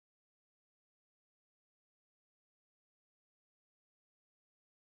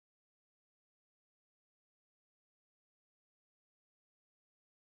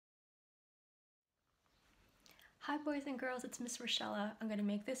Hi boys and girls, it's Miss Richela. I'm going to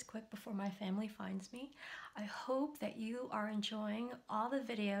make this quick before my family finds me. I hope that you are enjoying all the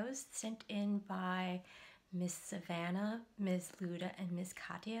videos sent in by Miss Savannah, Miss Luda, and Miss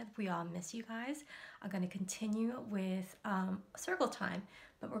Katya. We all miss you guys. I'm going to continue with circle time,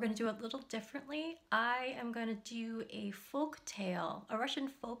 but we're going to do it a little differently. I am going to do a folk tale, a Russian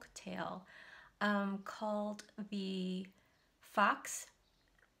folk tale called The Fox,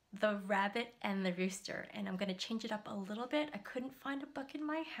 the Rabbit, and the Rooster, and I'm going to change it up a little bit. I couldn't find a book in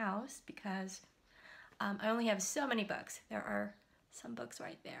my house because I only have so many books. There are some books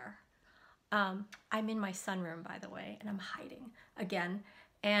right there. I'm in my sunroom, by the way, and I'm hiding again.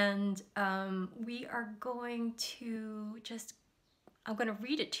 And we are going to I'm going to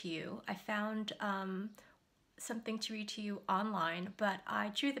read it to you. I found something to read to you online, but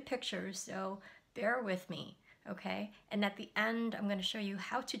I drew the pictures, so bear with me. Okay, and at the end I'm going to show you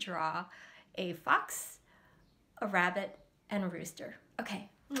how to draw a fox, a rabbit, and a rooster. Okay.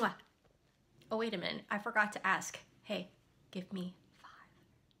 Mwah. Oh, wait a minute, I forgot to ask. Hey, give me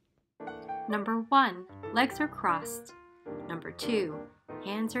 5. Number 1, legs are crossed. Number 2,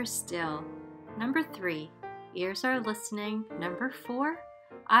 hands are still. Number 3, ears are listening. Number 4,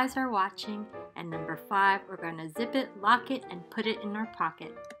 eyes are watching. And number 5, we're going to zip it, lock it, and put it in our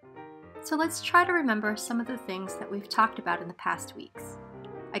pocket. So let's try to remember some of the things that we've talked about in the past weeks.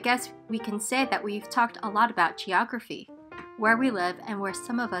 I guess we can say that we've talked a lot about geography, where we live and where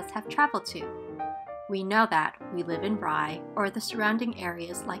some of us have traveled to. We know that we live in Rye or the surrounding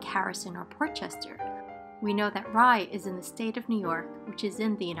areas like Harrison or Portchester. We know that Rye is in the state of New York, which is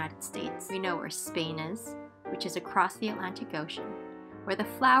in the United States. We know where Spain is, which is across the Atlantic Ocean, where the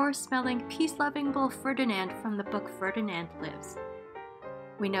flower-smelling, peace-loving bull Ferdinand from the book Ferdinand lives.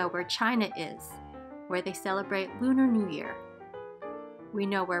 We know where China is, where they celebrate Lunar New Year. We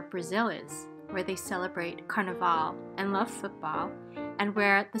know where Brazil is, where they celebrate Carnival and love football, and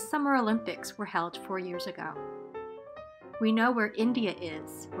where the Summer Olympics were held 4 years ago. We know where India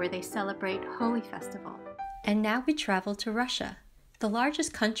is, where they celebrate Holi Festival. And now we travel to Russia, the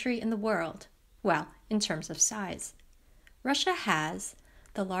largest country in the world, well, in terms of size. Russia has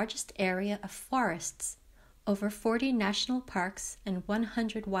the largest area of forests, over 40 national parks and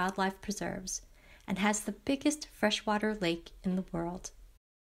 100 wildlife preserves, and has the biggest freshwater lake in the world.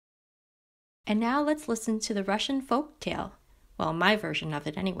 And now let's listen to the Russian folk tale, well, my version of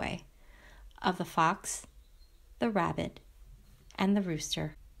it anyway, of the fox, the rabbit, and the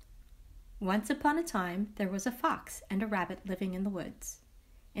rooster. Once upon a time, there was a fox and a rabbit living in the woods.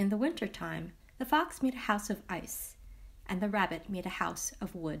 In the winter time, the fox made a house of ice, and the rabbit made a house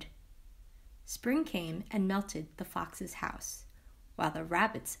of wood. Spring came and melted the fox's house, while the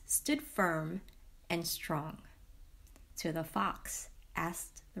rabbit's stood firm and strong. So the fox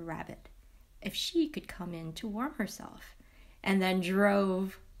asked the rabbit if she could come in to warm herself, and then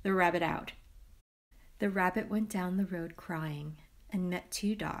drove the rabbit out. The rabbit went down the road crying and met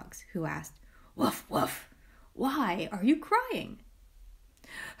 2 dogs who asked, "Woof, woof, why are you crying?"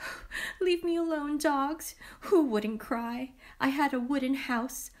 "Leave me alone, dogs. Who wouldn't cry? I had a wooden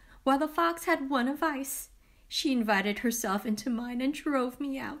house, while the fox had one of ice. She invited herself into mine and drove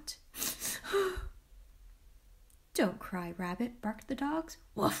me out." "Don't cry, rabbit," barked the dogs.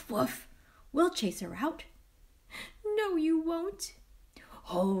 "Woof, woof. We'll chase her out." "No, you won't."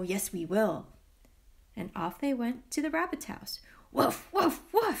 "Oh, yes, we will." And off they went to the rabbit's house. "Woof, woof,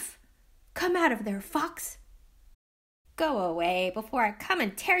 woof. Come out of there, fox." "Go away before I come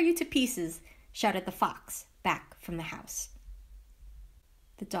and tear you to pieces," shouted the fox back from the house.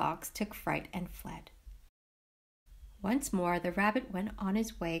 The dogs took fright and fled. Once more the rabbit went on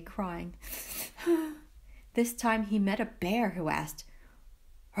his way crying. This time he met a bear who asked,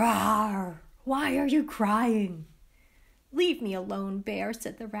 "Rawr, why are you crying?" "Leave me alone, bear,"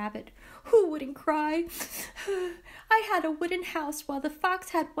 said the rabbit. "Who wouldn't cry? I had a wooden house while the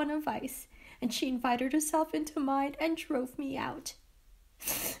fox had one of ice, and she invited herself into mine and drove me out."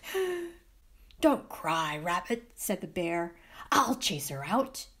 "Don't cry, rabbit," said the bear. "I'll chase her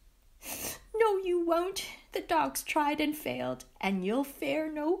out." "No, you won't. The dogs tried and failed, and you'll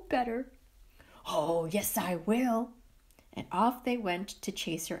fare no better." "Oh, yes, I will." And off they went to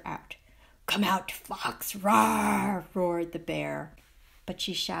chase her out. "Come out, fox, rawr," roared the bear. But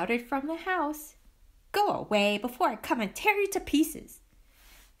she shouted from the house, "Go away before I come and tear you to pieces."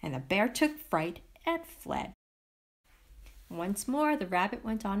 And the bear took fright and fled. Once more the rabbit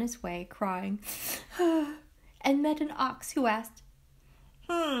went on his way crying, and met an ox who asked,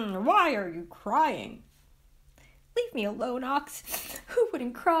 "Why are you crying?" "Leave me alone, ox. Who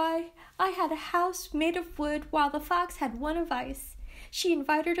wouldn't cry? I had a house made of wood while the fox had one of ice. She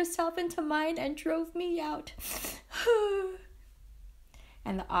invited herself into mine and drove me out.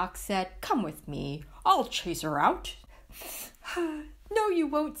 And the ox said, "Come with me, I'll chase her out." No, you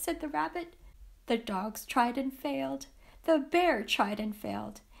won't, said the rabbit. The dogs tried and failed. The bear tried and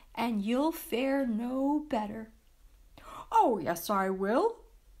failed. And you'll fare no better. "Oh, yes, I will."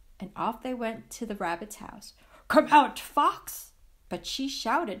 And off they went to the rabbit's house. "Come out, fox!" But she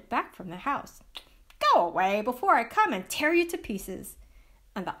shouted back from the house, "Go away before I come and tear you to pieces."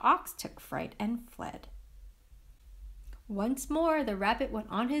 And the ox took fright and fled. Once more the rabbit went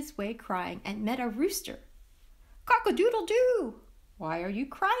on his way crying and met a rooster. "Cock-a-doodle-doo!" "Why are you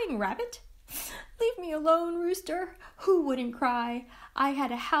crying, rabbit?" "Leave me alone, rooster. Who wouldn't cry? I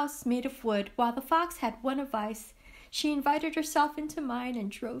had a house made of wood, while the fox had one of ice. She invited herself into mine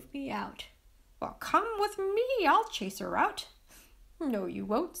and drove me out." "Well, come with me, I'll chase her out." "No, you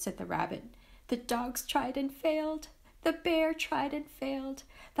won't," said the rabbit. The dogs tried and failed. The bear tried and failed.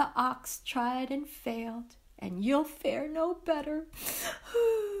 The ox tried and failed. And you'll fare no better.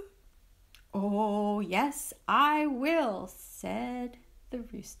 "Oh, yes, I will," said the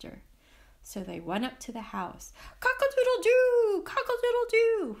rooster. So they went up to the house. "Cock-a-doodle-doo!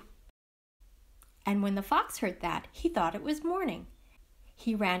 Cock-a-doodle-doo!" And when the fox heard that, he thought it was morning.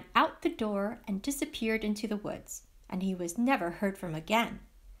 He ran out the door and disappeared into the woods, and he was never heard from again.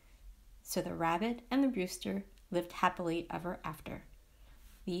 So the rabbit and the rooster lived happily ever after.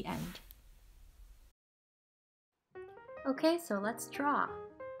 The end. Okay, so let's draw.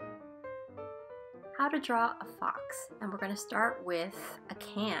 How to draw a fox. And we're going to start with a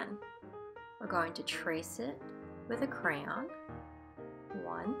can. We're going to trace it with a crayon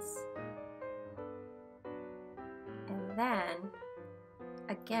once, and then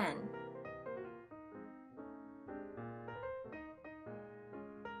again.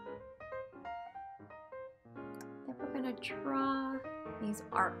 Then we're going to draw these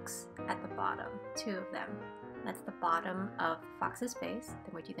arcs at the bottom, 2 of them. That's the bottom of the fox's face.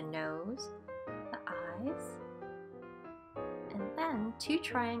 Then we do the nose, the eyes, and then 2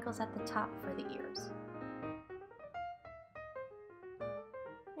 triangles at the top for the ears.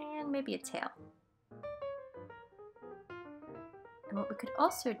 And maybe a tail. And what we could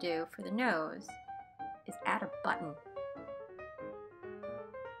also do for the nose is add a button.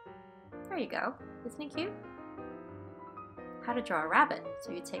 There you go. Isn't it cute? How to draw a rabbit.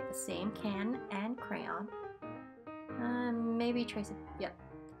 So you take the same can and crayon. Maybe trace it,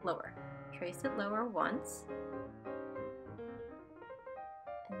 lower. Trace it lower once.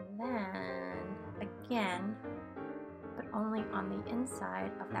 And then again, but only on the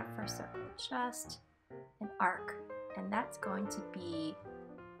inside of that first circle. Just an arc. And that's going to be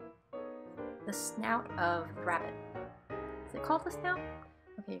the snout of the rabbit. Is it called the snout?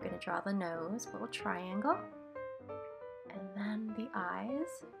 Okay, you're going to draw the nose, little triangle. And then the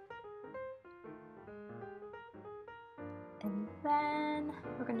eyes. And then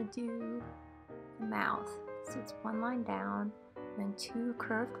we're going to do the mouth. So it's 1 line down, then 2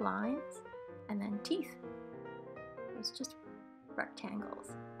 curved lines, and then teeth. It's just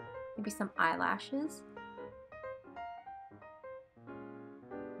rectangles. Maybe some eyelashes.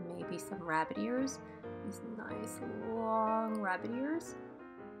 Maybe some rabbit ears. These nice long rabbit ears.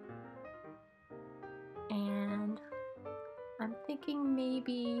 And I'm thinking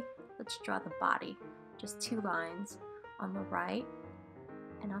maybe let's draw the body. Just 2 lines on the right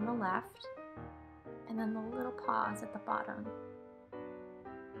and on the left, and then the little paws at the bottom.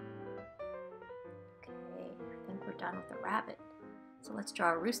 Okay, I think we're done with the rabbit. So let's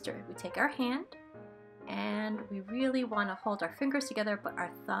draw a rooster. We take our hand and we really want to hold our fingers together, but our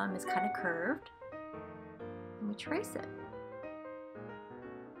thumb is kind of curved, and we trace it.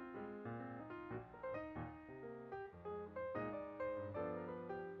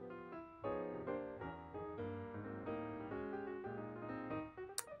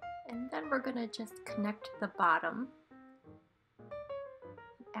 And then we're going to just connect the bottom,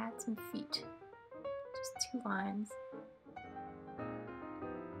 add some feet, just 2 lines.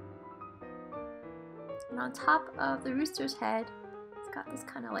 And on top of the rooster's head, it's got this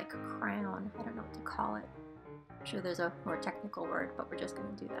kind of like crown. I don't know what to call it. I'm sure there's a more technical word, but we're just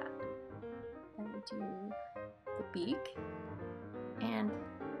going to do that. Then we do the beak and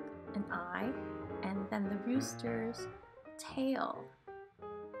an eye, and then the rooster's tail.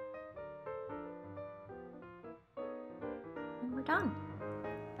 And we're done.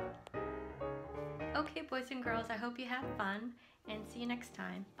 Okay, boys and girls, I hope you have fun, and see you next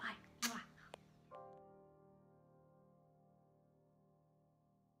time. Bye.